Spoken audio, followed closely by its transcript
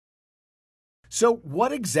So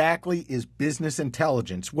what exactly is business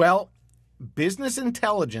intelligence? Well, business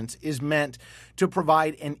intelligence is meant to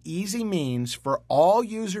provide an easy means for all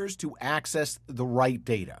users to access the right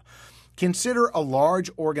data. Consider a large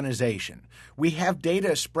organization. We have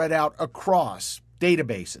data spread out across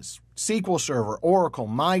databases, SQL Server, Oracle,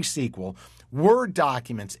 MySQL, Word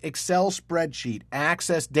documents, Excel spreadsheet,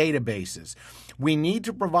 Access databases. We need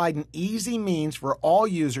to provide an easy means for all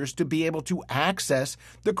users to be able to access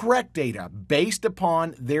the correct data based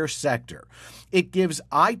upon their sector. It gives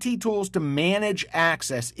IT tools to manage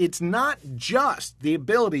access. It's not just the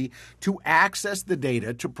ability to access the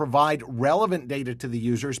data, to provide relevant data to the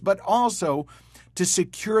users, but also to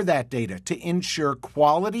secure that data, to ensure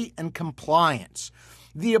quality and compliance.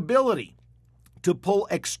 The ability to pull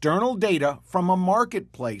external data from a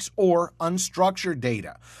marketplace or unstructured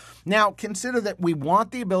data. Now, consider that we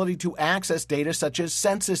want the ability to access data such as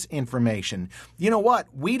census information. You know what?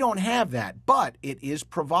 We don't have that, but it is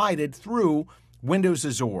provided through Windows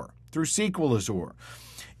Azure, through SQL Azure.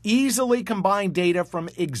 Easily combine data from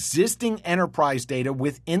existing enterprise data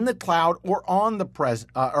within the cloud or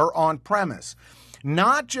on premise.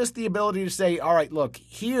 Not just the ability to say, all right, look,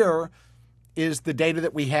 here is the data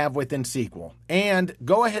that we have within SQL. And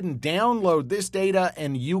go ahead and download this data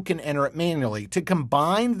and you can enter it manually. To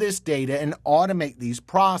combine this data and automate these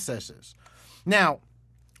processes. Now,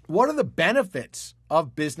 what are the benefits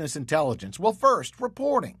of business intelligence? Well, first,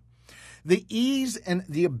 reporting. The ease and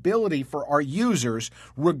the ability for our users,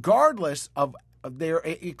 regardless of their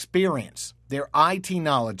experience, their IT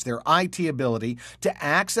knowledge, their IT ability to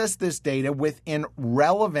access this data within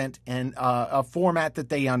relevant and a format that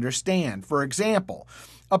they understand. For example,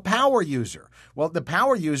 a power user. Well, the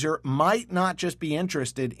power user might not just be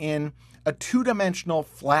interested in a two-dimensional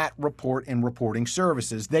flat report in reporting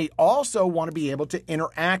services. They also want to be able to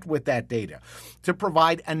interact with that data, to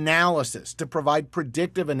provide analysis, to provide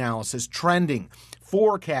predictive analysis, trending,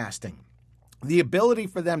 forecasting. The ability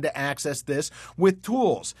for them to access this with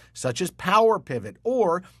tools such as Power Pivot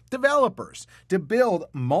or developers to build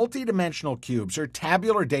multidimensional cubes or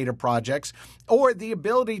tabular data projects, or the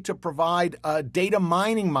ability to provide data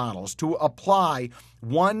mining models to apply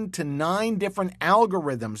 1 to 9 different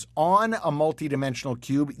algorithms on a multidimensional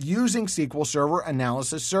cube using SQL Server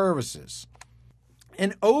analysis services.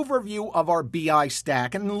 An overview of our BI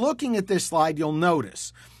stack, and looking at this slide, you'll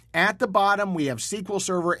notice at the bottom, we have SQL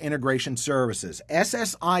Server Integration Services.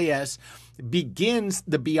 SSIS begins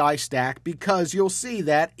the BI stack because you'll see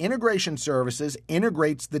that Integration Services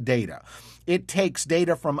integrates the data. It takes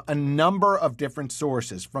data from a number of different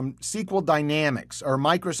sources, from SQL Dynamics or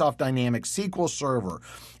Microsoft Dynamics, SQL Server,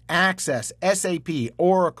 Access, SAP,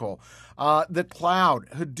 Oracle, the cloud,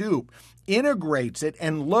 Hadoop, integrates it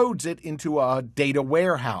and loads it into a data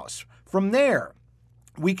warehouse. From there,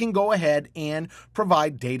 we can go ahead and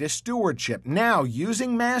provide data stewardship. Now,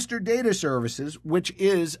 using master data services, which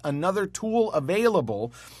is another tool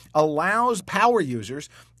available, allows power users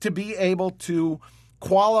to be able to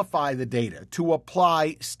qualify the data, to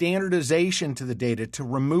apply standardization to the data, to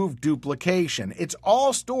remove duplication. It's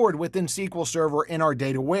all stored within SQL Server in our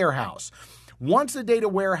data warehouse. Once the data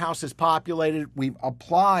warehouse is populated, we've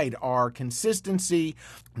applied our consistency.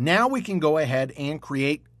 Now we can go ahead and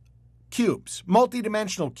create cubes,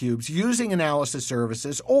 multidimensional cubes using analysis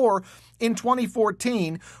services, or in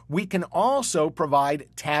 2014, we can also provide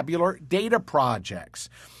tabular data projects.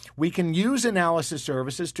 We can use analysis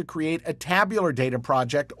services to create a tabular data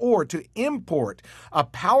project or to import a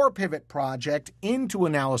Power Pivot project into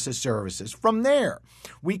analysis services. From there,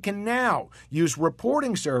 we can now use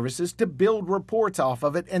reporting services to build reports off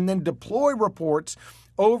of it and then deploy reports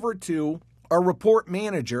over to a report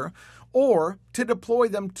manager or to deploy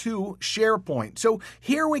them to SharePoint. So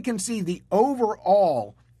here we can see the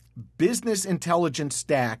overall business intelligence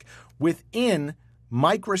stack within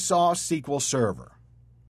Microsoft SQL Server.